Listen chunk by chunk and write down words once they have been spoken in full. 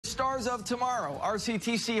Stars of Tomorrow.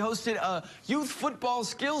 RCTC hosted a youth football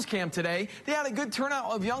skills camp today. They had a good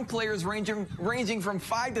turnout of young players ranging from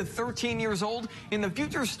 5 to 13 years old. And the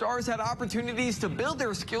future stars had opportunities to build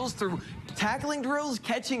their skills through tackling drills,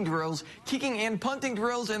 catching drills, kicking and punting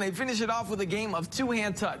drills, and they finish it off with a game of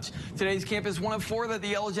two-hand touch. Today's camp is one of 4 that the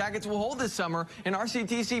Yellow Jackets will hold this summer, and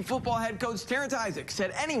RCTC football head coach Terrence Isaac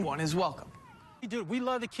said anyone is welcome. Dude, we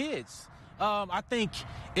love the kids. I think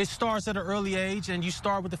it starts at an early age, and you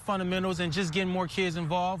start with the fundamentals and just getting more kids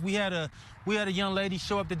involved. We had a young lady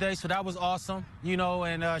show up today, so that was awesome, you know,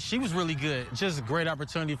 and she was really good. Just a great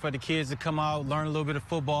opportunity for the kids to come out, learn a little bit of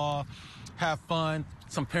football, have fun.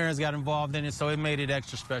 Some parents got involved in it, so it made it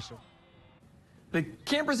extra special. The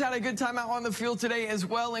campers had a good time out on the field today as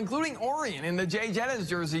well, including Orion in the Jay Jettas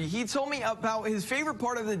jersey. He told me about his favorite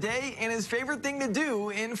part of the day and his favorite thing to do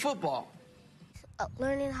in football.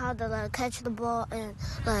 Learning how to catch the ball and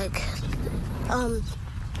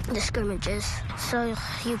the scrimmages. So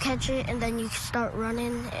you catch it and then you start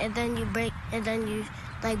running and then you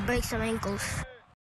break some ankles.